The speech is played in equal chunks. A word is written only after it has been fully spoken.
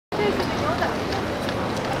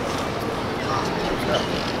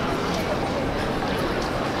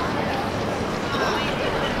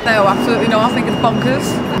No, absolutely not. I think it's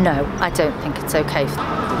bonkers. No, I don't think it's okay.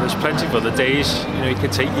 There's plenty of other days, you know, you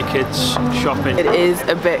could take your kids shopping. It is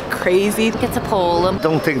a bit crazy. It's appalling.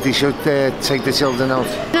 Don't think they should take the children out.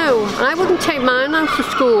 No, I wouldn't take mine out of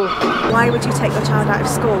school. Why would you take your child out of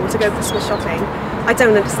school to go Christmas shopping? I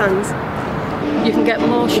don't understand. You can get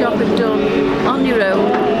more shopping done on your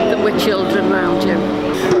own than with children around you.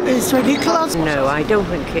 It's ridiculous. No, I don't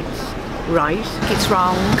think it's right. It's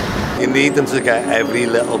wrong. You need them to get every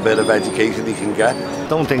little bit of education they can get.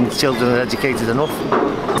 Don't think children are educated enough.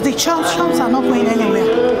 The shops are not going anywhere.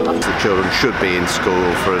 The children should be in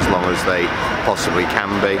school for as long as they possibly can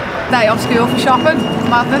be. Day off school for shopping.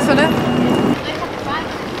 Madness, isn't it?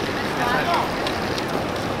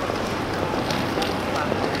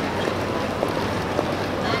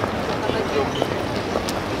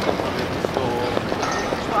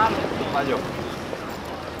 Mayo.